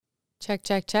Check,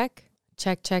 check, check.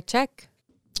 Check, check, check.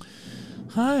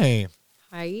 Hi.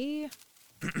 Hi.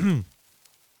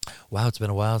 Wow, it's been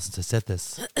a while since I said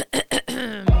this.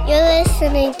 You're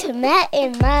listening to Matt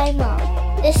and my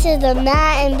mom. This is the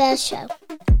Matt and Beth Show.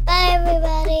 Bye,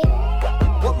 everybody.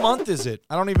 What month is it?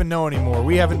 I don't even know anymore.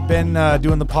 We haven't been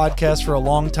doing the podcast for a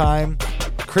long time.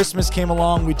 Christmas came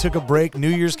along, we took a break. New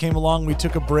Year's came along, we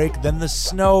took a break. Then the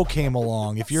snow came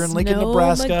along. If you're in Lincoln,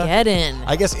 Nebraska,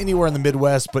 I guess anywhere in the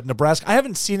Midwest, but Nebraska, I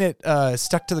haven't seen it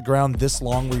stuck to the ground this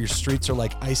long where your streets are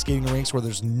like ice skating rinks where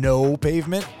there's no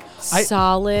pavement.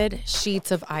 Solid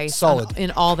sheets of ice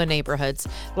in all the neighborhoods.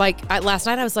 Like last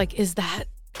night I was like,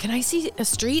 can I see a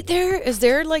street there? Is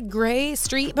there like gray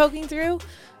street poking through?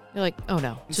 You're like, oh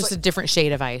no, it's just like a different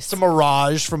shade of ice. It's a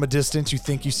mirage from a distance. You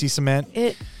think you see cement.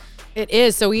 It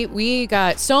is. So we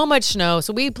got so much snow.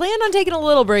 So we planned on taking a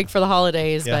little break for the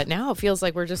holidays, but now it feels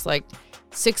like we're just like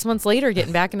 6 months later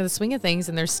getting back into the swing of things,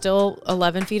 and there's still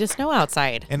 11 feet of snow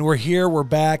outside. And we're here, we're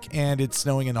back, and it's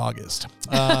snowing in August.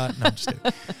 No, I'm just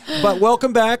kidding. But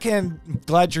welcome back, and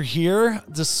glad you're here.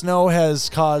 The snow has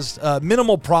caused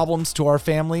minimal problems to our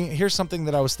family. Here's something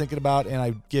that I was thinking about, and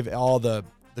I give all the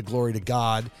glory to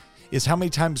God, is how many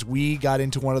times we got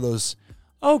into one of those,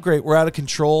 oh, great, we're out of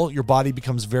control. Your body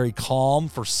becomes very calm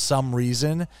for some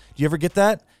reason. Do you ever get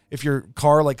that? If your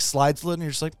car like slides a little and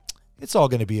you're just like, it's all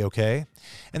going to be okay.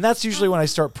 And that's usually when I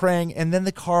start praying, and then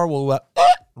the car will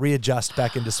readjust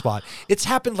back into spot. It's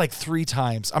happened like 3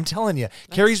 times. I'm telling you.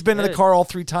 Carrie's been in the car all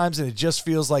 3 times, and it just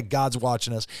feels like God's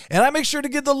watching us. And I make sure to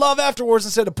give the love afterwards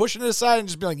instead of pushing it aside and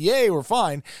just be like, yay, we're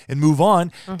fine, and move on.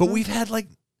 Mm-hmm. But we've had like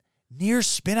near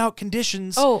spin-out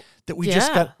conditions that we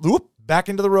just got back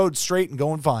into the road straight and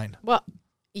going fine. Well,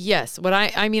 yes. What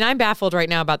I mean, I'm baffled right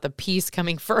now about the peace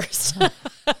coming first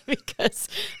because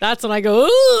that's when I go,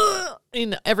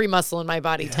 and every muscle in my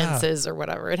body tenses or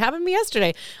whatever. It happened to me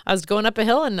yesterday. I was going up a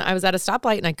hill and I was at a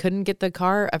stoplight and I couldn't get the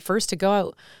car at first to go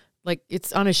out. Like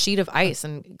it's on a sheet of ice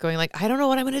and going like, I don't know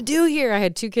what I'm going to do here. I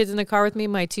had 2 kids in the car with me,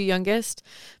 my 2 youngest.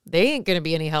 They ain't going to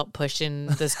be any help pushing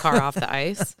this car off the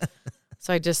ice.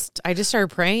 So I just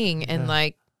started praying and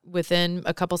like, within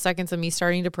a couple seconds of me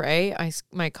starting to pray,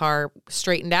 my car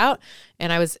straightened out.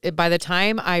 And by the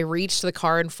time I reached the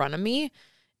car in front of me,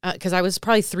 because I was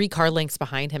probably 3 car lengths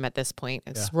behind him at this point,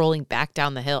 it's rolling back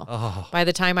down the hill. Oh. By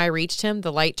the time I reached him,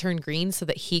 the light turned green so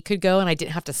that he could go and I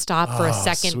didn't have to stop for a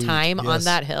second time on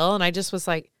that hill. And I just was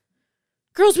like,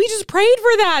 girls, we just prayed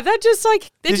for that. That just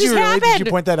like, it just happened. Did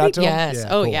you point that out to him? Yes. Yeah,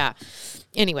 cool. Yeah.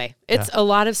 Anyway, it's a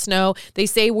lot of snow. They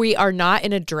say we are not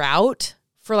in a drought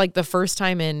for like the first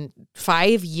time in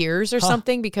 5 years or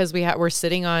something, because we're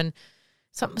sitting on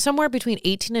somewhere between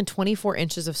 18 and 24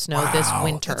 inches of snow this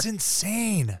winter. That's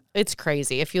insane. It's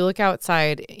crazy. If you look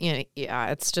outside,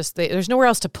 it's just, there's nowhere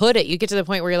else to put it. You get to the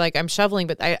point where you're like, I'm shoveling,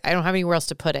 but I don't have anywhere else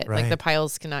to put it. Right. Like the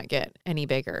piles cannot get any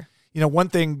bigger. You know, one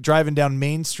thing driving down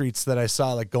main streets that I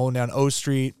saw, like going down O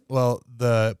Street, well,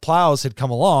 the plows had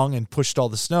come along and pushed all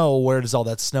the snow. Where does all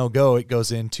that snow go? It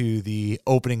goes into the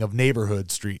opening of neighborhood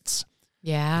streets.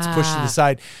 Yeah. It's pushed to the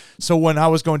side. So when I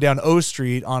was going down O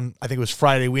Street on, I think it was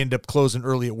Friday, we ended up closing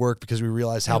early at work because we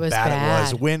realized how bad it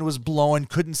was. The wind was blowing,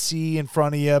 couldn't see in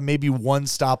front of you, maybe one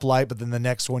stoplight, but then the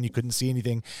next one you couldn't see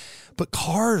anything. But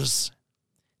cars,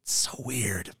 it's so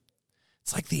weird.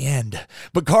 It's like the end.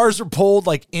 But cars were pulled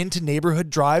like into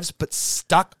neighborhood drives, but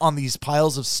stuck on these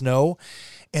piles of snow.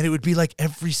 And it would be like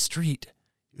every street.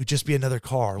 It would just be another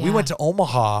car. Yeah. We went to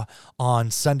Omaha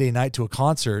on Sunday night to a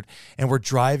concert, and we're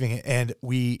driving, and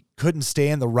we couldn't stay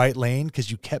in the right lane because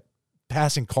you kept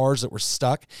passing cars that were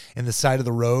stuck in the side of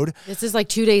the road. This is like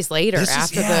 2 days later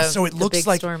so it looks big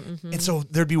like, storm. Mm-hmm. And so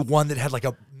there'd be one that had like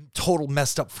a total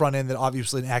messed up front end that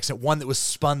obviously an accident, one that was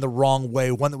spun the wrong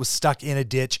way, one that was stuck in a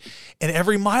ditch, and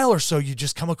every mile or so you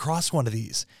just come across one of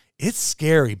these. It's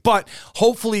scary, but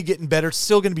hopefully getting better. It's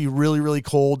still going to be really, really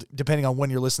cold, depending on when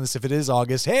you're listening to this. If it is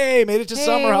August, hey, made it to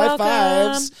summer. Welcome.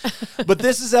 High fives. But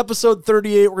this is episode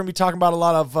 38. We're going to be talking about a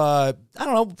lot of, I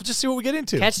don't know, just see what we get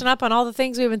into. Catching up on all the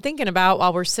things we've been thinking about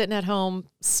while we're sitting at home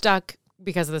stuck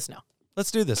because of the snow.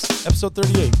 Let's do this. Episode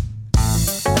 38.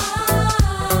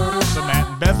 The Matt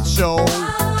and Beth Show.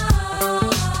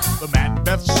 The Matt and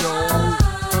Beth Show.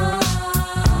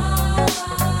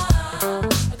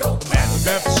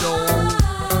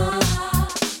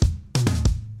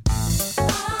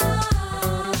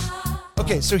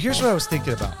 Okay, so here's what I was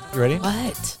thinking about. You ready?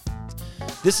 What?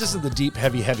 This isn't the deep,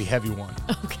 heavy one.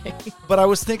 Okay. But I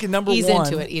was thinking, ease one.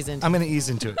 Into it. I'm going to ease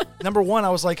into it. Number one, I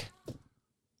was like,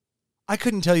 I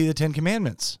couldn't tell you the 10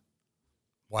 Commandments.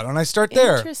 Why don't I start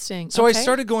there? Interesting. So I Okay.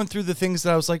 started going through the things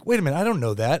that I was like, wait a minute, I don't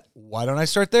know that. Why don't I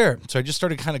start there? So I just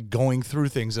started kind of going through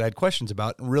things that I had questions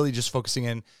about and really just focusing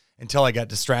in until I got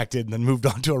distracted and then moved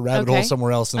on to a rabbit hole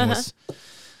somewhere else and was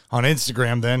on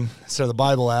Instagram then, so the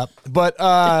Bible app. But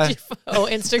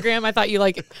Instagram. I thought you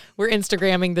were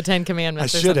Instagramming the 10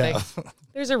 Commandments I or should something. have.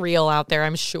 There's a reel out there,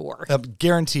 I'm sure.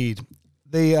 Guaranteed.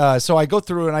 So I go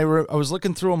through and I was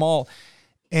looking through them all,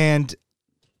 and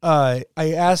I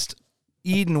asked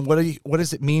Eden, what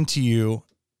does it mean to you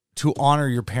to honor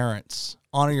your parents,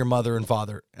 honor your mother and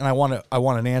father? And I want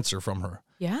an answer from her.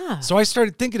 Yeah. So I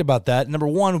started thinking about that. Number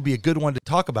one would be a good one to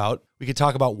talk about. We could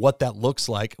talk about what that looks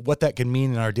like, what that can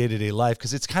mean in our day-to-day life,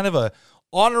 because it's kind of a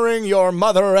honoring your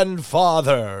mother and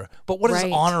father. But what does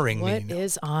honoring mean? What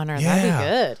is honor? That'd be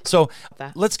good. So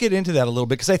let's get into that a little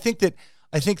bit, because I think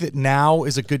that now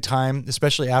is a good time,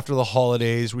 especially after the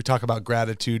holidays. We talk about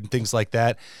gratitude and things like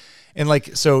that. And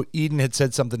so Eden had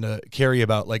said something to Carrie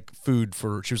about food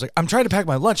she was like, I'm trying to pack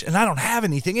my lunch and I don't have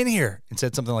anything in here, and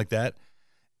said something like that.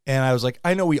 And I was like,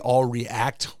 I know we all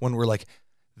react when we're like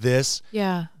this.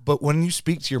 Yeah. But when you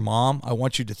speak to your mom, I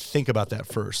want you to think about that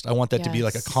first. I want that to be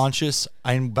like a conscious,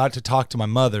 I'm about to talk to my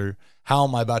mother. How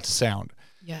am I about to sound?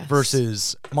 Yes.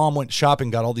 Versus mom went shopping,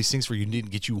 got all these things for you,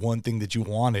 didn't get you one thing that you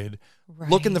wanted. Right.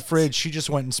 Look in the fridge. She just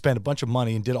went and spent a bunch of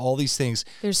money and did all these things.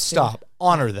 Stop. Food.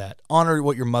 Honor that. Honor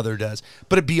what your mother does.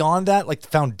 But beyond that,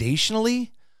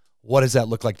 foundationally, what does that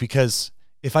look like? Because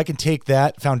if I can take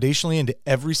that foundationally into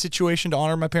every situation to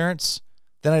honor my parents,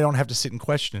 then I don't have to sit and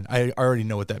question it. I already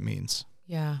know what that means.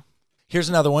 Yeah. Here's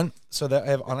another one. So that I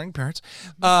have honoring parents.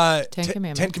 10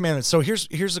 Commandments. 10 Commandments. So here's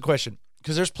the question.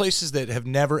 Because there's places that have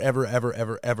never, ever, ever,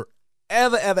 ever, ever,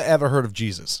 ever, ever, ever heard of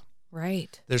Jesus.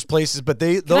 Right. There's places, but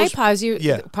Can I pause you?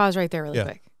 Yeah. Pause right there really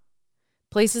quick.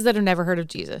 Places that have never heard of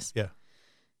Jesus. Yeah.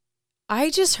 I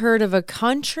just heard of a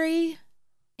country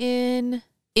in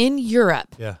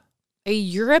Europe. Yeah. A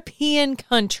European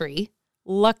country,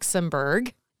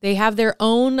 Luxembourg. They have their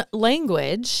own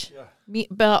language. Yeah.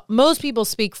 But most people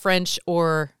speak French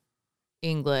or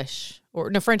English,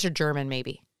 or French or German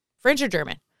maybe. French or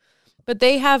German. But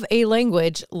they have a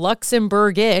language,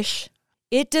 Luxembourgish.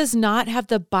 It does not have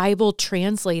the Bible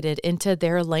translated into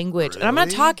their language. Really? And I'm not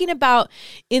talking about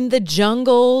in the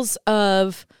jungles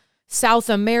of South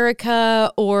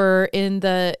America or in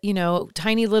the,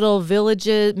 tiny little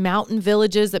villages, mountain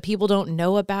villages that people don't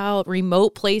know about,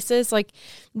 remote places.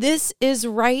 This is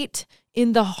right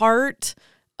in the heart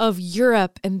of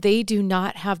Europe, and they do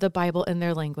not have the Bible in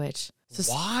their language.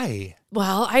 Why?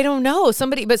 Well, I don't know.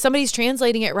 Somebody's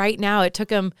translating it right now. It took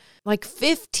them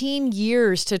 15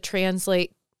 years to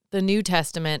translate the New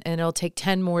Testament, and it'll take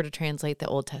 10 more to translate the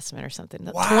Old Testament or something.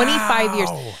 Wow. 25 years.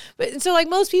 But so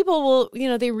most people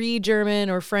will, they read German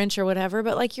or French or whatever,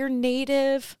 but your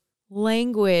native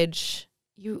language,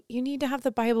 you need to have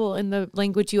the Bible in the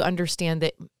language you understand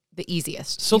the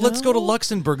easiest. So let's go to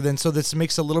Luxembourg then. So this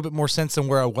makes a little bit more sense than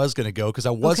where I was going to go, because I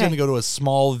was going to go to a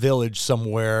small village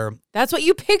somewhere. That's what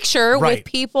you picture with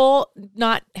people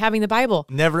not having the Bible.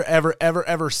 Never, ever, ever,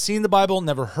 ever seen the Bible,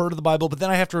 never heard of the Bible. But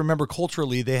then I have to remember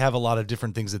culturally, they have a lot of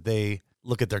different things that they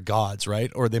look at their gods,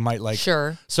 right? Or they might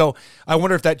Sure. So I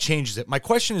wonder if that changes it. My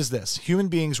question is this. Human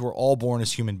beings, we're all born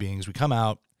as human beings. We come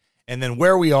out, and then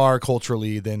where we are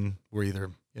culturally, then we're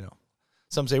either,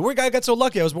 some say, I got so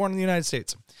lucky I was born in the United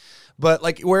States. But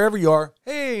wherever you are,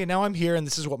 hey, now I'm here and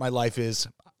this is what my life is.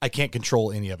 I can't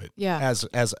control any of it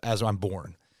as I'm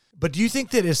born. But do you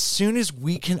think that as soon as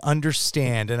we can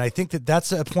understand, and I think that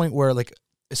that's a point where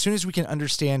as soon as we can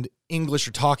understand English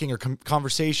or talking or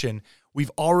conversation,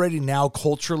 we've already now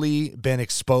culturally been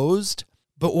exposed.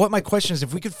 But what my question is,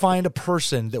 if we could find a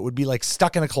person that would be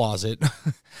stuck in a closet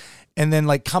and then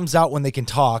comes out when they can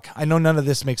talk, I know none of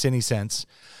this makes any sense.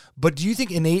 But do you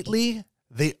think innately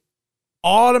they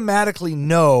automatically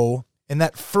know, and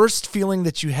that first feeling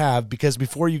that you have, because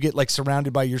before you get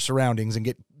surrounded by your surroundings and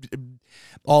get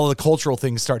all of the cultural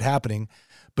things start happening,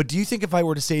 but do you think if I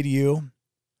were to say to you,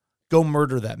 go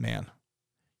murder that man,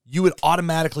 you would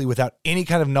automatically, without any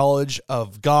kind of knowledge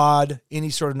of God, any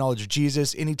sort of knowledge of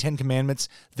Jesus, any 10 Commandments,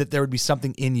 that there would be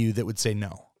something in you that would say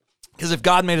no? Because if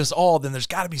God made us all, then there's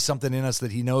got to be something in us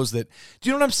that he knows that. Do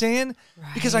you know what I'm saying?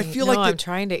 Right. Because I feel I'm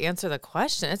trying to answer the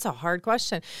question. It's a hard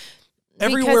question.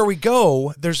 Everywhere we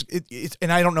go, there's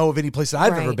and I don't know of any place that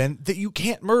I've ever been that you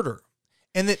can't murder.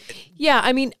 And that,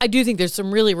 I do think there's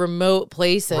some really remote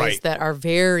places that are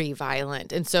very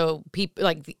violent. And so people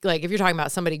like if you're talking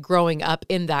about somebody growing up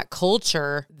in that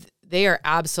culture, they are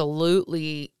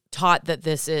absolutely taught that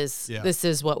this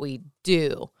is what we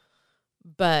do.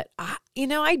 But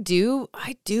I do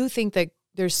think that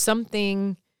there's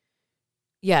something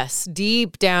yes,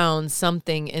 deep down,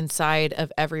 something inside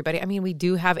of everybody. I mean, we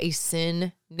do have a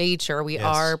sin nature. We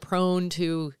are prone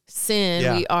to sin.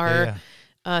 Yeah, we are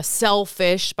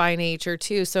selfish by nature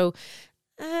too. So,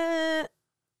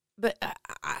 but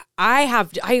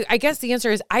I guess the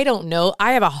answer is I don't know.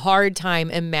 I have a hard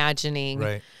time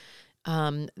imagining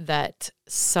that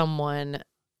someone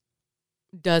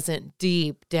doesn't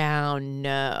deep down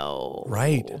know.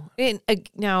 Right. And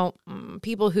now,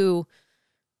 people who,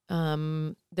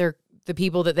 they're the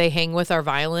people that they hang with are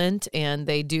violent and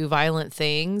they do violent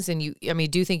things. And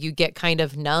do you think you get kind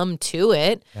of numb to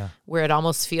it where it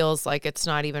almost feels like it's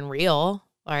not even real?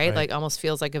 All right. Like almost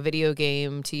feels like a video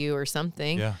game to you or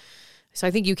something. Yeah. So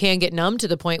I think you can get numb to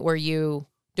the point where you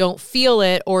don't feel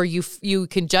it or you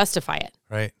can justify it.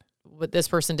 Right. What this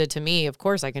person did to me, of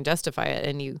course I can justify it.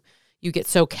 And you get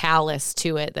so callous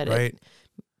to it that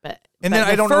then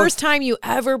I don't know. First time you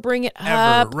ever bring it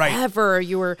up,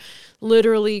 you were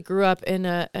literally grew up in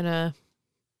a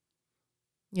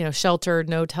sheltered,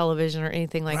 no television or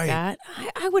anything like that.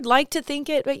 I would like to think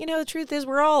it, but the truth is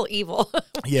we're all evil.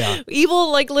 Yeah.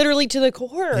 Evil, like literally to the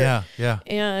core. Yeah. Yeah.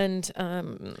 And,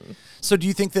 so do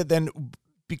you think that then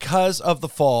because of the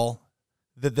fall,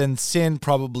 that then sin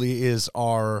probably is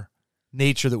our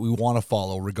nature that we want to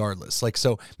follow regardless? Like,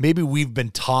 so maybe we've been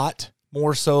taught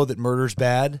more so that murder's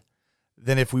bad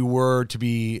than if we were to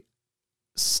be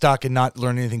stuck and not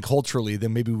learn anything culturally,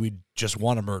 then maybe we'd just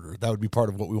want to murder. That would be part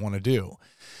of what we want to do.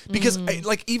 Because I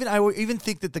even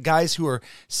think that the guys who are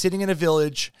sitting in a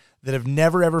village that have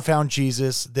never ever found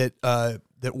Jesus,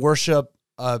 that worship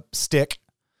a stick,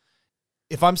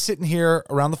 if I'm sitting here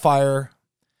around the fire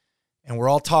and we're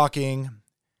all talking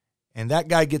and that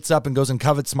guy gets up and goes and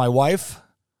covets my wife,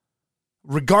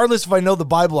 regardless if I know the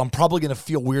Bible, I'm probably going to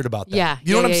feel weird about that. Yeah.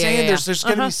 You know what I'm saying? Yeah. There's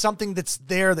going to be something that's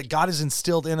there that God has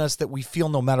instilled in us that we feel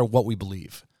no matter what we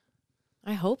believe.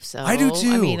 I hope so. I do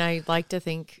too. I mean, I like to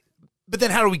think. But then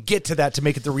how do we get to that to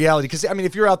make it the reality? Because, I mean,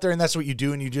 if you're out there and that's what you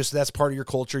do and that's part of your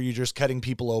culture, you're just cutting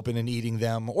people open and eating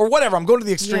them or whatever. I'm going to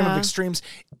the extreme of extremes.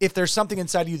 If there's something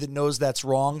inside of you that knows that's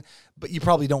wrong, but you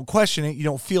probably don't question it, you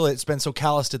don't feel it. It's been so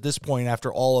calloused at this point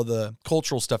after all of the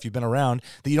cultural stuff you've been around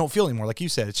that you don't feel anymore. Like you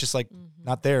said, it's just like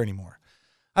not there anymore.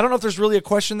 I don't know if there's really a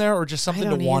question there or just something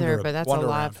to wonder about. But that's a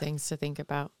lot of things to think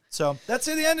about. So that's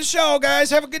the end of the show, guys.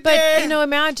 Have a good day. But,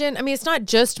 imagine, I mean, it's not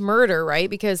just murder, right?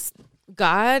 Because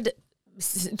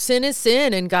sin is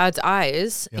sin in God's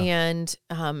eyes. Yeah.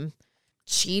 And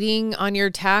cheating on your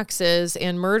taxes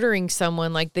and murdering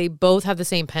someone, like they both have the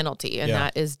same penalty, and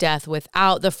that is death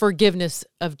without the forgiveness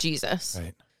of Jesus.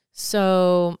 Right.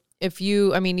 So if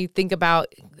you think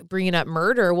about bringing up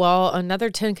murder, well, one of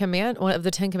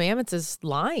the 10 Commandments is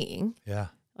lying. Yeah.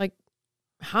 Like,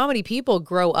 how many people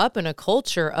grow up in a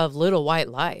culture of little white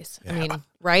lies? Yeah. I mean,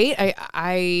 right?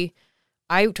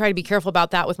 I try to be careful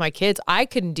about that with my kids. I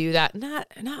couldn't do that. Not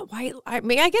white. I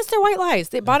mean, I guess they're white lies.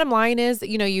 The bottom line is that,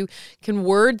 you can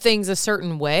word things a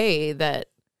certain way that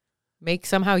make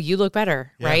somehow you look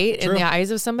better, right? True. In the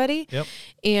eyes of somebody. Yep.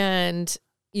 And,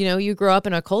 you grow up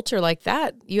in a culture like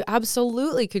that, you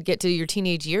absolutely could get to your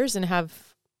teenage years and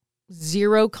have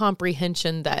zero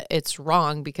comprehension that it's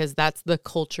wrong because that's the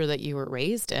culture that you were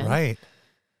raised in. Right.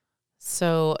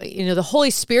 So, the Holy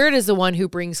Spirit is the one who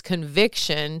brings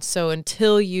conviction. So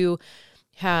until you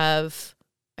have,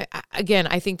 again,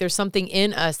 I think there's something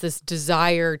in us, this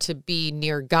desire to be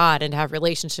near God and have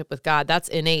relationship with God. That's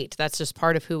innate. That's just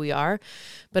part of who we are.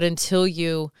 But until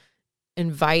you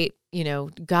invite,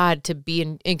 God to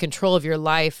be in control of your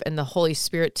life and the Holy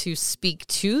Spirit to speak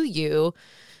to you,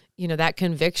 that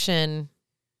conviction,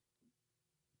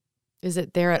 is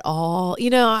it there at all?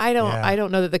 I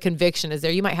don't know that the conviction is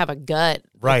there. You might have a gut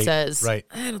that says, I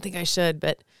don't think I should,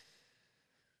 but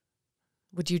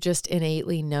would you just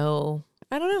innately know?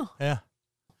 I don't know. Yeah.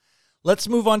 Let's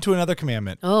move on to another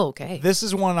commandment. Oh, okay. This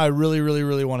is one I really, really,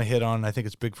 really want to hit on. I think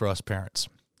it's big for us parents.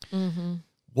 Mm-hmm.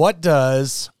 What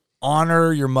does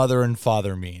honor your mother and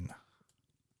father mean?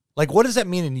 Like, what does that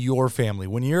mean in your family?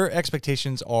 When your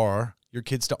expectations are your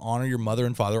kids to honor your mother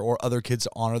and father or other kids to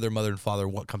honor their mother and father,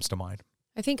 what comes to mind?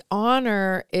 I think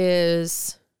honor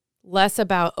is less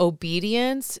about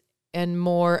obedience and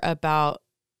more about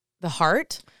the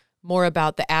heart, more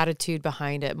about the attitude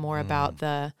behind it, more about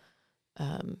the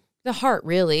heart,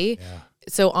 really. Yeah.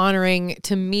 So honoring,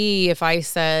 to me, if I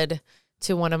said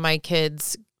to one of my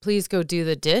kids, please go do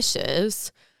the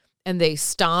dishes, and they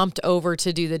stomped over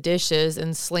to do the dishes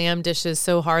and slammed dishes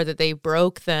so hard that they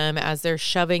broke them as they're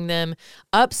shoving them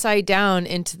upside down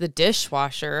into the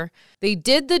dishwasher. They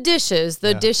did the dishes.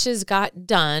 The dishes got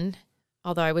done,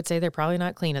 although I would say they're probably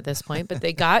not clean at this point, but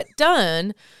they got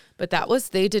done. but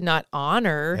they did not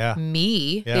honor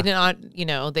me. Yeah. They did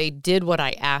not, they did what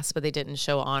I asked, but they didn't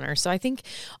show honor. So I think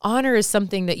honor is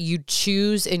something that you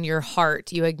choose in your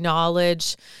heart. You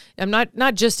acknowledge,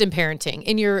 not just in parenting,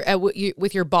 in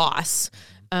with your boss,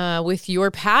 with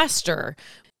your pastor.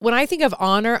 When I think of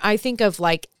honor, I think of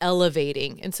like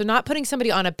elevating. And so not putting somebody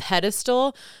on a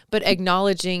pedestal, but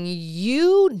acknowledging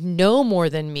you know more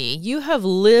than me. You have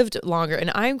lived longer, and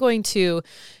I'm going to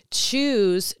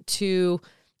choose to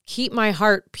keep my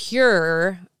heart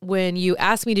pure when you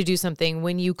ask me to do something,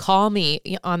 when you call me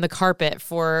on the carpet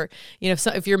for,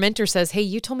 if your mentor says, hey,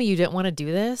 you told me you didn't want to do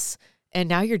this, and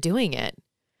now you're doing it.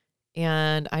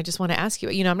 And I just want to ask you,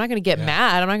 I'm not going to get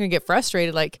mad. I'm not going to get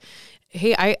frustrated. Like,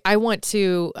 hey, I want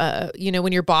to,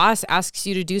 when your boss asks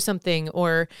you to do something,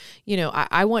 or,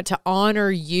 I want to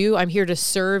honor you. I'm here to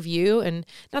serve you. And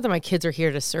not that my kids are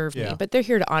here to serve me, but they're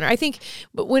here to honor. I think,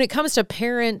 but when it comes to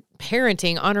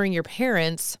parenting, honoring your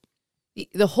parents,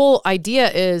 the whole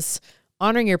idea is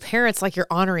honoring your parents like you're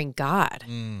honoring God.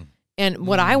 And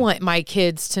what I want my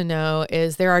kids to know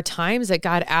is there are times that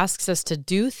God asks us to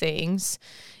do things,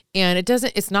 and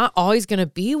it's not always going to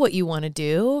be what you want to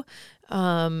do.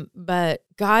 But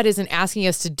God isn't asking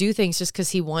us to do things just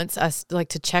because he wants us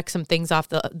to check some things off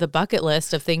the bucket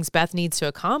list of things Beth needs to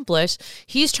accomplish.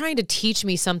 He's trying to teach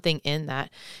me something in that.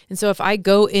 And so if I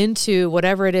go into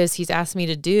whatever it is he's asked me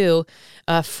to do,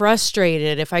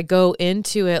 frustrated, if I go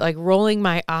into it like rolling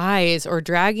my eyes or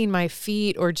dragging my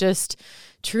feet or just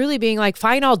truly being like,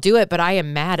 fine, I'll do it, but I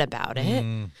am mad about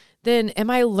it. Then am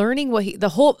I learning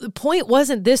the point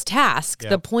wasn't this task.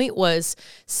 The point was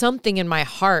something in my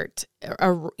heart,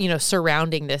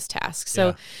 surrounding this task.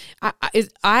 So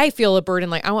I feel a burden.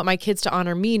 Like I want my kids to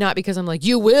honor me, not because I'm like,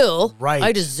 you will, right?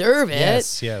 I deserve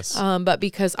it. Yes. But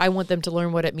because I want them to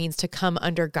learn what it means to come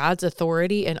under God's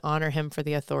authority and honor him for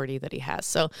the authority that he has.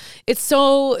 So it's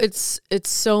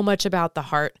so much about the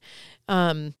heart.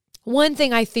 One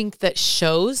thing I think that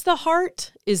shows the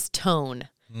heart is tone.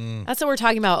 That's what we're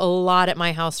talking about a lot at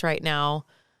my house right now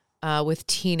with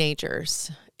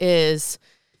teenagers is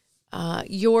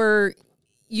you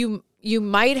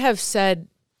might have said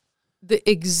the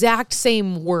exact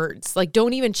same words. Like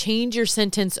don't even change your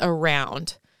sentence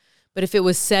around. But if it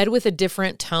was said with a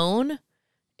different tone,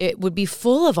 it would be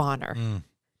full of honor.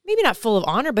 Maybe not full of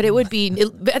honor, but it would be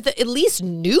at least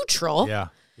neutral.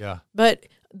 Yeah. But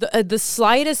the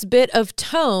slightest bit of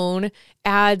tone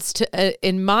adds to,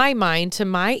 in my mind, to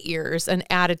my ears, an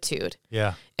attitude.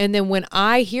 Yeah. And then when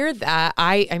I hear that,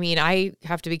 I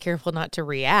have to be careful not to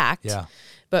react. Yeah.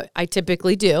 But I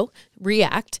typically do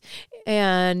react.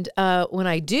 And when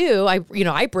I do,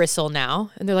 I bristle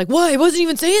now. And they're like, "What? I wasn't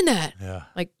even saying that." Yeah.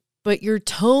 Like, but your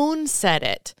tone said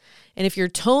it. And if your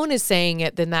tone is saying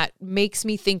it, then that makes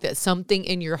me think that something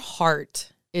in your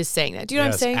heart is saying that. Do you know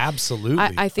what I'm saying?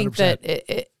 Absolutely. I think 100%.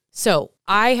 That so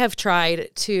I have tried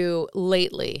to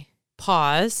lately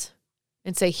pause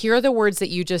and say, here are the words that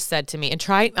you just said to me, and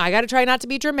I got to try not to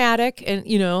be dramatic and,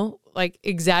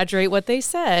 exaggerate what they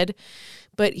said,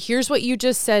 but here's what you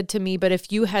just said to me. But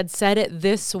if you had said it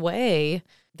this way,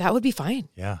 that would be fine.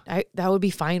 Yeah. That would be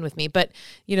fine with me. But,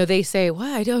 they say,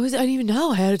 well, I didn't even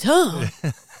know I had a tongue.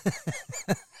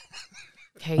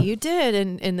 Okay, you did,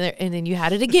 and then you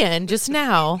had it again just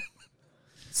now.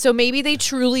 So maybe they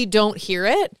truly don't hear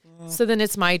it. So then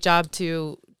it's my job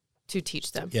to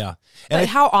teach them. Yeah. But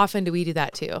how often do we do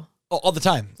that too? All the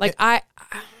time. Like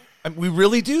we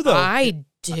really do though. I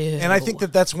do. And I think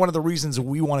that's one of the reasons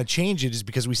we want to change it is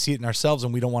because we see it in ourselves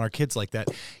and we don't want our kids like that.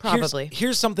 Probably.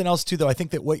 Here's something else too though. I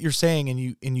think that what you're saying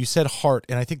and you said heart,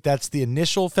 and I think that's the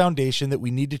initial foundation that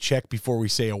we need to check before we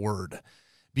say a word.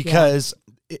 Because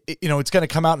it's going to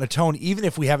come out in a tone, even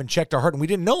if we haven't checked our heart and we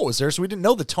didn't know it was there. So we didn't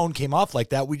know the tone came off like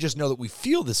that. We just know that we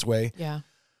feel this way. Yeah.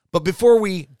 But before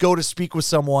we go to speak with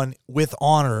someone with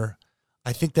honor,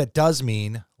 I think that does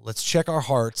mean let's check our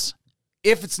hearts.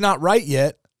 If it's not right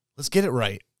yet, let's get it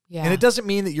right. Yeah. And it doesn't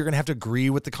mean that you're going to have to agree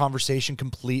with the conversation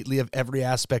completely of every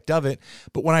aspect of it.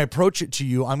 But when I approach it to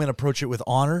you, I'm going to approach it with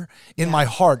honor in my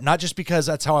heart, not just because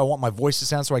that's how I want my voice to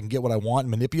sound so I can get what I want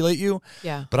and manipulate you.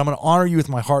 Yeah. But I'm going to honor you with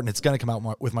my heart, and it's going to come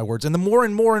out with my words. And the more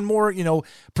and more and more,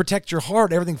 protect your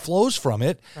heart, everything flows from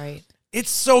it. Right. It's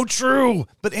so true.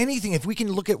 But anything, if we can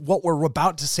look at what we're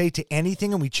about to say to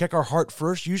anything and we check our heart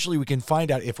first, usually we can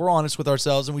find out if we're honest with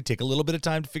ourselves and we take a little bit of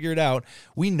time to figure it out.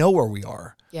 We know where we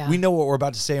are. Yeah. We know what we're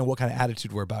about to say and what kind of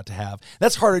attitude we're about to have.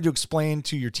 That's harder to explain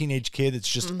to your teenage kid.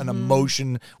 It's just an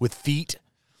emotion with feet.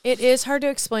 It is hard to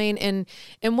explain. And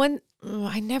when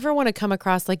I never want to come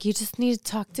across like you just need to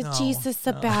talk to Jesus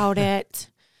about it.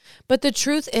 But the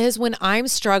truth is, when I'm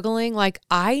struggling, like,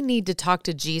 I need to talk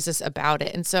to Jesus about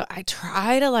it. And so I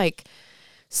try to like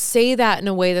say that in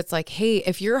a way that's like, hey,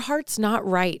 if your heart's not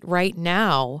right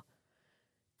now,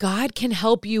 God can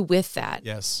help you with that.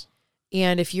 Yes.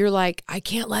 And if you're like, I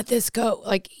can't let this go,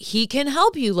 like, he can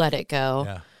help you let it go.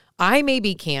 Yeah. I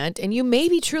maybe can't, and you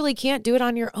maybe truly can't do it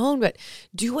on your own, but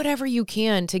do whatever you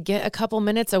can to get a couple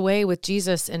minutes away with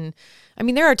Jesus. And I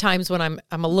mean, there are times when I'm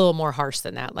a little more harsh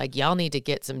than that. Like, y'all need to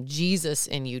get some Jesus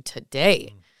in you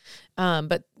today.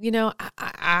 But you know,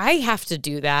 I have to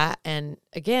do that. And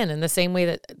again, in the same way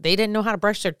that they didn't know how to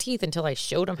brush their teeth until I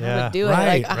showed them how to do it.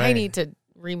 Like, I need to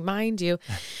remind you.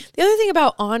 The other thing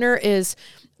about honor is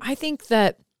I think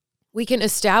that we can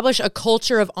establish a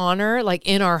culture of honor, like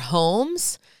in our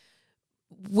homes,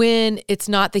 when it's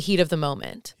not the heat of the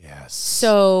moment. Yes.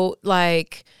 So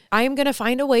like, I am going to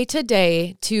find a way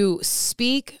today to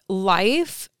speak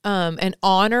life and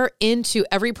honor into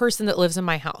every person that lives in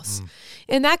my house.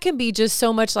 And that can be just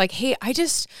so much like, hey, I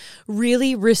just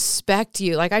really respect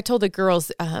you. Like I told the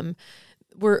girls,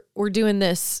 we're doing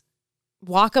this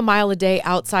walk a mile a day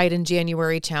outside in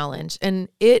January challenge. And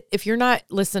if you're not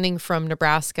listening from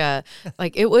Nebraska,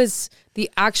 like it was the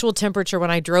actual temperature when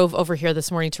I drove over here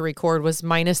this morning to record was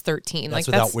minus 13. That's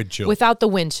like without wind chill. Without the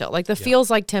wind chill. Like the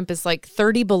feels like temp is like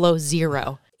 30 below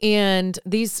zero. And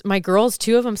my girls,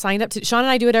 2 of them signed up to, Sean and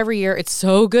I do it every year. It's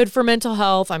so good for mental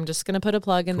health. I'm just going to put a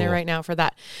plug in there right now for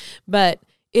that. But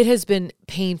it has been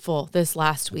painful this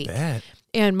last week.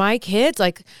 And my kids,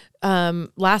 like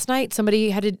last night,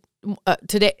 somebody had to,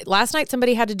 last night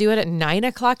somebody had to do it at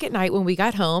 9:00 at night when we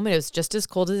got home. And it was just as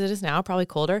cold as it is now, probably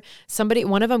colder.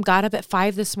 One of them got up at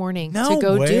 5 this morning to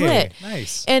go do it.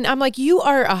 Nice. And I'm like, you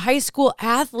are a high school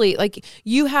athlete. Like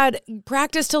you had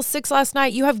practice till 6 last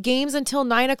night. You have games until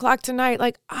 9:00 tonight.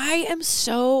 Like I am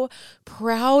so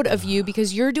proud of you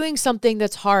because you're doing something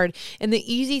that's hard. And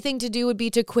the easy thing to do would be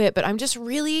to quit, but I'm just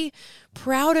really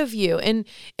proud of you. And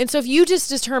so if you just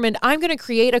determined I'm going to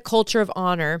create a culture of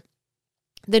honor,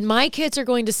 then my kids are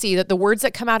going to see that the words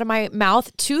that come out of my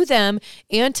mouth to them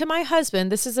and to my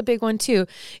husband, this is a big one too,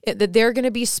 that they're going to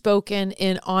be spoken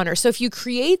in honor. So if you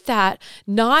create that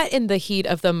not in the heat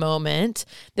of the moment,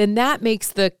 then that makes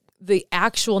the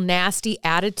actual nasty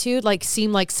attitude like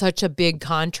seem like such a big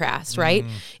contrast, right?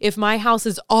 If my house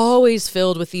is always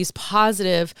filled with these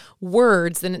positive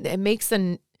words, then it makes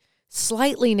the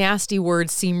slightly nasty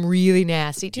words seem really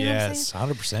nasty. Do you know what I'm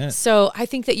saying? 100%. So I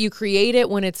think that you create it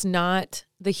when it's not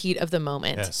the heat of the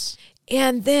moment. Yes.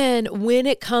 And then when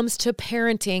it comes to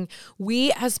parenting,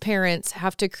 we as parents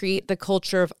have to create the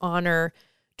culture of honor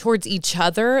towards each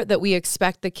other that we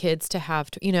expect the kids to have,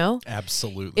 you know?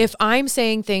 Absolutely. If I'm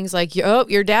saying things like, oh,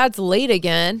 your dad's late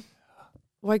again,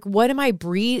 like, what am I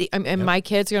breathing? And my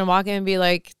kids are going to walk in and be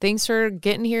like, thanks for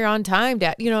getting here on time,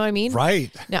 Dad. You know what I mean?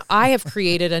 Right. Now, I have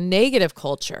created a negative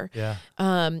culture. Yeah.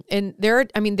 And there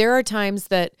are times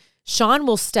that Sean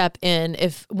will step in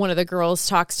if one of the girls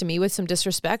talks to me with some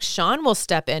disrespect. Sean will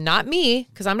step in, not me,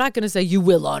 because I'm not going to say, you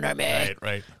will honor me.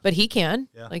 Right. But he can.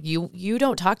 Yeah. Like, you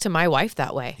don't talk to my wife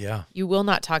that way. Yeah. You will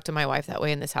not talk to my wife that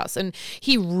way in this house. And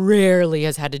he rarely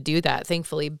has had to do that,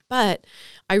 thankfully. But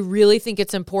I really think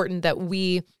it's important that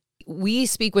we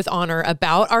speak with honor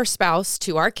about our spouse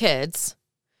to our kids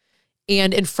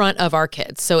and in front of our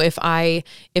kids. So if I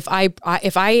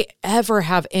ever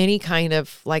have any kind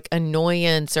of like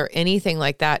annoyance or anything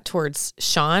like that towards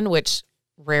Sean, which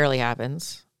rarely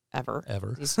happens ever.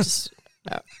 He's just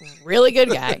a really good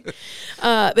guy.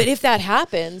 But if that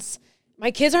happens,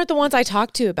 my kids aren't the ones I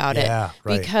talk to about it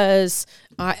because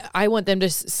I want them to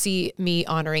see me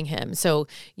honoring him. So,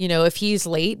 you know, if he's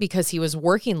late because he was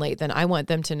working late, then I want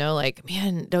them to know, like,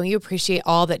 man, don't you appreciate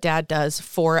all that Dad does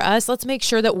for us? Let's make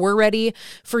sure that we're ready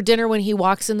for dinner when he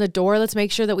walks in the door. Let's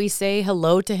make sure that we say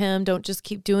hello to him. Don't just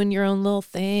keep doing your own little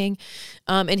thing.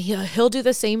 And he'll do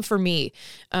the same for me.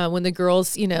 When the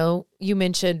girls, you know, you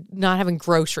mentioned not having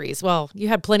groceries. Well, you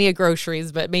had plenty of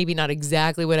groceries, but maybe not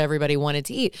exactly what everybody wanted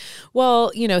to eat.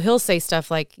 Well, you know, he'll say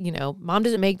stuff like, you know, Mom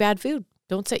doesn't make bad food.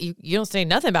 Don't say you don't say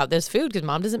nothing about this food because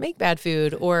Mom doesn't make bad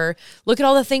food. Or look at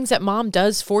all the things that Mom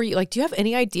does for you. Like, do you have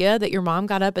any idea that your mom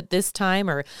got up at this time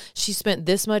or she spent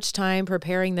this much time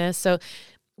preparing this? So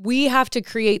we have to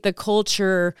create the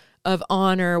culture of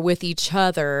honor with each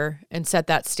other and set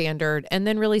that standard and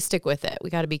then really stick with it. We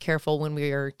got to be careful when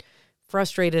we are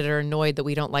frustrated or annoyed that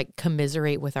we don't like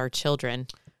commiserate with our children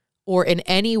or in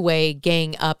any way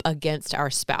gang up against our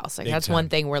spouse. Like that's one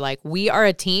thing we're like, we are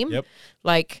a team. Yep.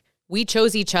 Like we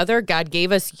chose each other. God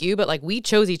gave us you, but like we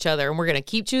chose each other and we're going to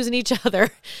keep choosing each other.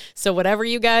 So whatever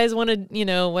you guys want to, you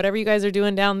know, whatever you guys are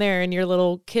doing down there in your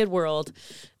little kid world,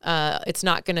 you're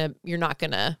not going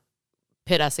to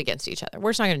pit us against each other.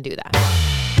 We're just not going to do that.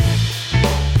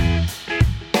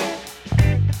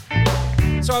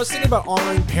 So I was thinking about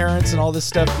honoring parents and all this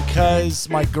stuff because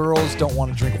my girls don't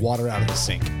want to drink water out of the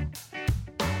sink.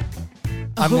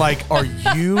 I'm like, are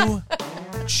you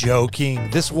joking?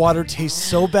 This water tastes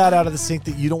so bad out of the sink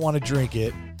that you don't want to drink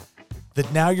it. That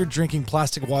now you're drinking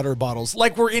plastic water bottles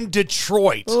like we're in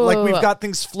Detroit. Ooh. Like we've got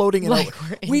things floating.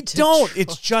 We don't. Detroit.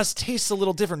 It just tastes a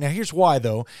little different. Now, here's why,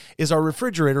 though, is our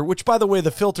refrigerator, which, by the way, the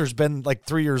filter's been like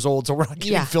 3 years old, so we're not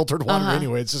getting filtered water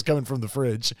anyway. It's just coming from the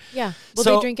fridge. Yeah. Will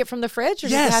they drink it from the fridge, or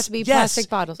does it have to be plastic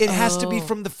bottles? It has to be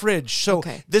from the fridge. So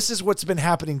this is what's been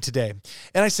happening today.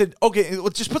 And I said, okay,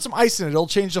 let's just put some ice in it. It'll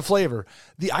change the flavor.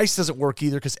 The ice doesn't work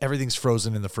either because everything's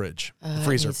frozen in the fridge, the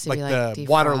freezer, like the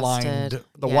water line,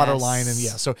 water line, and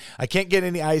so I can't get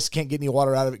any ice, can't get any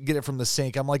water out of it, get it from the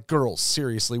sink. I'm like, girls,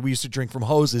 seriously, we used to drink from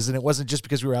hoses, and it wasn't just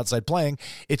because we were outside playing.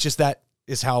 It's just that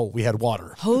is how we had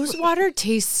water. Hose water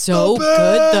tastes so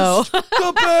good, though.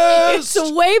 The best.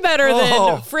 It's way better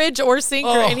than fridge or sink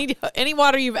or any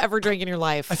water you've ever drank in your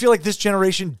life. I feel like this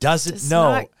generation does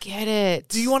not get it.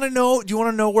 Do you want to know? Do you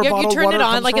want to know where bottled water You turn it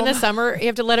on like from? In the summer. You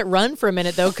have to let it run for a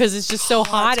minute though, because it's just so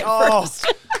hot at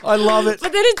first. I love it.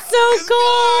 But then it's so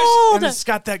cold. And it's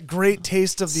got that great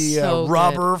taste of the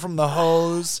rubber from the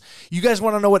hose. You guys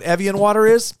want to know what Evian water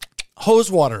is?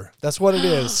 Hose water. That's what it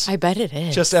is. I bet it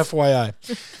is. Just FYI.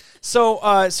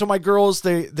 So my girls,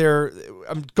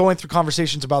 I'm going through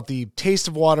conversations about the taste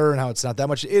of water and how it's not that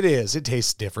much. It is. It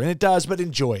tastes different. It does, but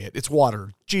enjoy it. It's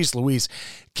water. Jeez Louise.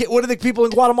 What do the people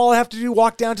in Guatemala have to do?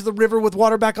 Walk down to the river with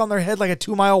water back on their head like a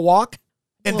 2-mile walk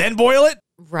and then boil it?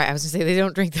 Right. I was gonna say they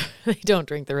don't drink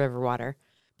the river water.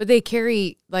 But they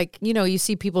carry, like, you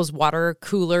see people's water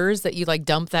coolers that you like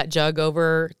dump that jug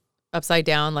over upside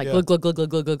down, like glug, glug, glug, glug,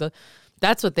 glug, glug, glug.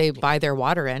 That's what they buy their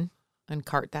water in and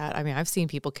cart that. I mean, I've seen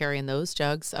people carrying those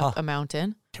jugs up a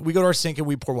mountain. We go to our sink and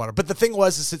we pour water. But the thing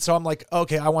was, so I'm like,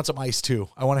 okay, I want some ice too.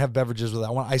 I want to have beverages with that.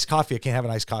 I want iced coffee. I can't have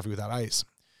an iced coffee without ice.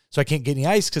 So I can't get any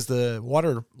ice because the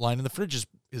water line in the fridge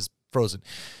is frozen.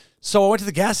 So I went to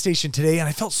the gas station today, and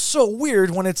I felt so weird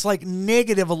when it's like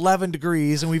negative 11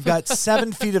 degrees, and we've got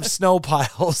 7 feet of snow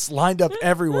piles lined up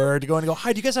everywhere to go in and go,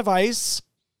 hi, do you guys have ice?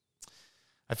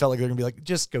 I felt like they're going to be like,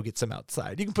 just go get some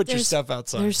outside. You can put your stuff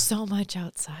outside. There's so much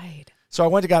outside. So I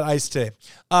went and got ice today.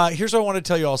 Here's what I want to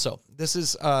tell you also. This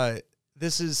is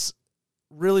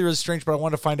really, really strange, but I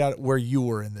want to find out where you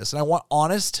were in this. And I want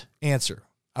honest answer.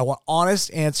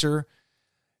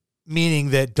 Meaning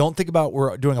that don't think about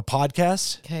we're doing a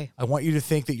podcast. Okay. I want you to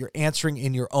think that you're answering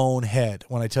in your own head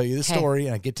when I tell you the story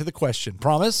and I get to the question.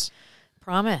 Promise?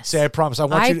 Promise. Say I promise. I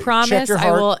want you to check your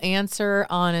heart. I will answer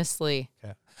honestly.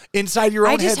 Okay. Inside your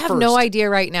own head I just have no idea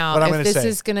right now if this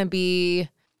is going to be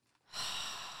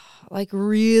like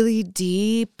really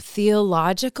deep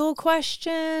theological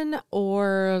question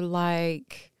or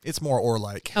like... It's more or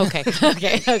like. Okay.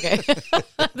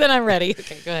 Then I'm ready.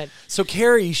 Okay, go ahead. So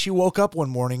Carrie, she woke up one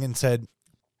morning and said,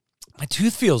 my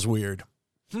tooth feels weird.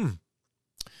 Wonder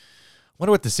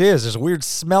what this is. There's a weird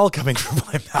smell coming from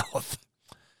my mouth.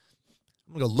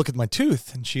 I'm going to go look at my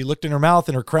tooth. And she looked in her mouth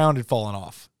and her crown had fallen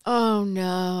off. Oh,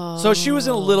 no. So she was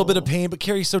in a little bit of pain, but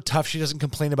Carrie's so tough. She doesn't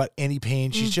complain about any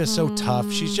pain. She's just so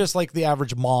tough. She's just like the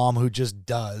average mom who just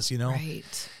does,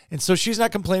 Right. And so she's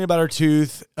not complaining about her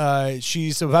tooth.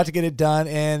 She's about to get it done,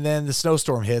 and then the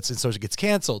snowstorm hits, and so she gets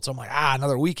canceled. So I'm like,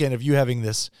 another weekend of you having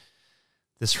this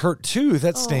hurt tooth.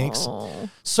 That stinks. Oh.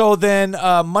 So then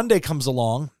Monday comes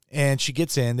along, and she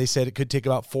gets in. They said it could take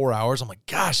about 4 hours. I'm like,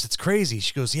 gosh, that's crazy.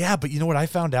 She goes, yeah, but you know what I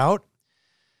found out?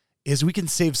 Is we can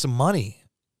save some money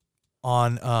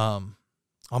on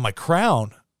my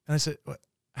crown. And I said,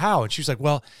 how? And she was like,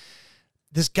 well,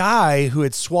 this guy who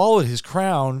had swallowed his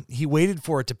crown, he waited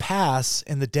for it to pass,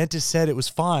 and the dentist said it was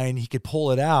fine. He could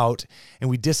pull it out, and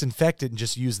we disinfect it and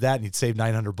just use that, and he'd save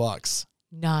 $900.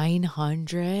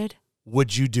 900?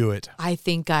 Would you do it? I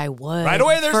think I would. Right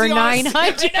away, there's for the $900.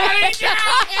 I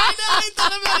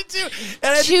thought about it too.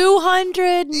 And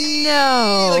 $200?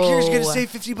 No. Like, here's you're gonna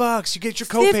save $50. You get your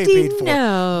copay paid for.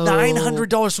 No.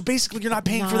 $900. So basically, you're not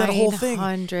paying for that whole thing.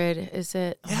 $900, is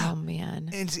it? Yeah. Oh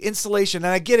man. It's installation,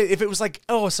 and I get it. If it was like,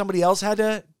 somebody else had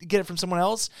to get it from someone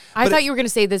else. I thought you were gonna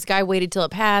say this guy waited till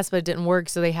it passed, but it didn't work,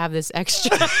 so they have this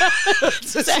extra,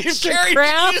 this extra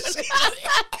crown.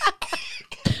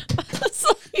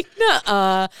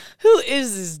 Who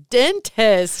is this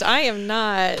dentist? I am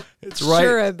not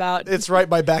sure about. It's right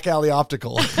by Back Alley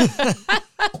Optical. So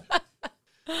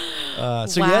wow,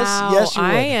 yes, you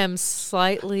would. I am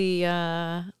slightly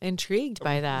intrigued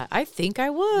by that. I think I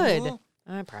would.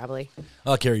 Probably.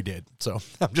 Carrie did, so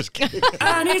I'm just kidding.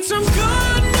 I need some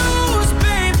good news,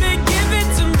 baby. Give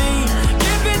it to me.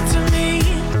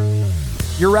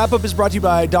 Your wrap-up is brought to you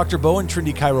by Dr. Bo and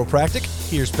Trinity Chiropractic.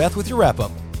 Here's Beth with your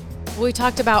wrap-up. We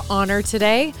talked about honor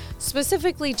today,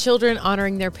 specifically children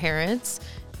honoring their parents.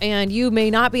 And you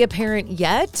may not be a parent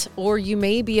yet, or you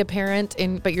may be a parent,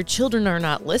 but your children are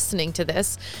not listening to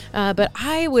this. But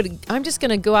I'm just going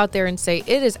to go out there and say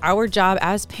it is our job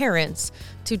as parents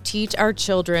to teach our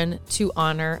children to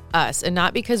honor us. And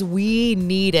not because we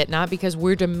need it, not because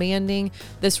we're demanding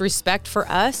this respect for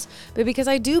us, but because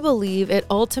I do believe it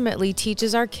ultimately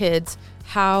teaches our kids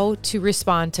how to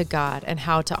respond to God and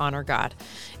how to honor God.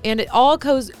 And it all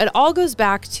goes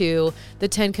back to the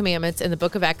 10 Commandments in the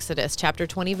book of Exodus, chapter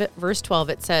 20, verse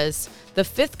 12. It says, the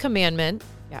fifth commandment,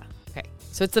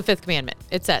 so it's the fifth commandment.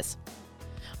 It says,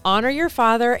 honor your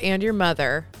father and your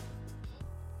mother,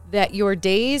 that your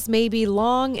days may be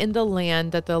long in the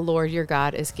land that the Lord your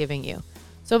God is giving you.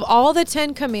 So of all the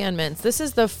 10 commandments, this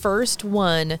is the first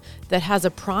one that has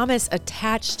a promise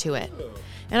attached to it.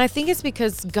 And I think it's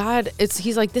because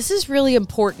he's like, this is really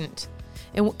important.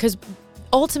 And because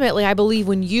ultimately, I believe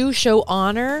when you show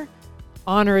honor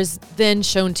is then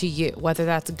shown to you, whether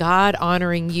that's God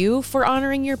honoring you for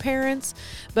honoring your parents,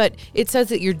 but it says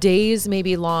that your days may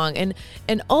be long. And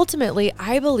ultimately,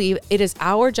 I believe it is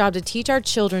our job to teach our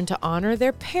children to honor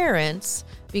their parents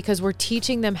because we're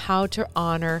teaching them how to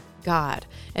honor God.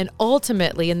 And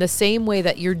ultimately, in the same way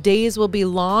that your days will be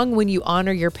long when you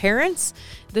honor your parents,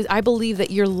 I believe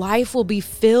that your life will be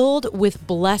filled with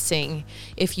blessing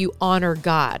if you honor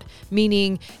God.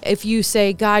 Meaning, if you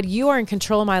say, God, you are in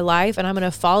control of my life and I'm going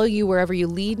to follow you wherever you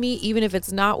lead me, even if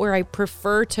it's not where I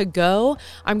prefer to go,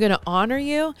 I'm going to honor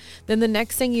you. Then the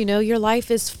next thing you know, your life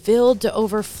is filled to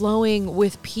overflowing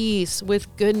with peace,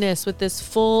 with goodness, with this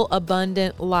full,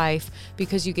 abundant life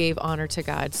because you gave honor to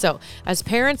God. So as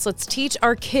parents, let's teach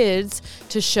our kids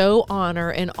to show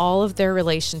honor in all of their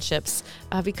relationships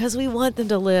because we want them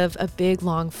to live a big,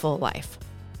 long, full life.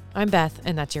 I'm Beth,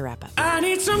 and that's your wrap up. I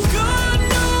need some good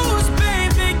news,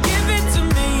 baby. Give it to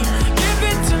me. Give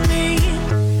it to me.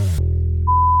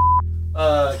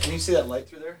 Can you see that light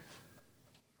through there?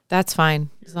 That's fine,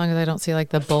 as long as I don't see like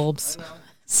the bulbs.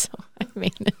 So high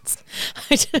maintenance.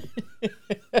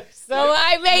 So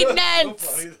high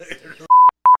maintenance.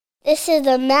 This is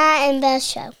the Matt and Beth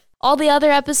Show. All the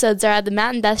other episodes are at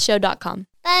themattandbethshow.com.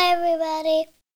 Bye, everybody.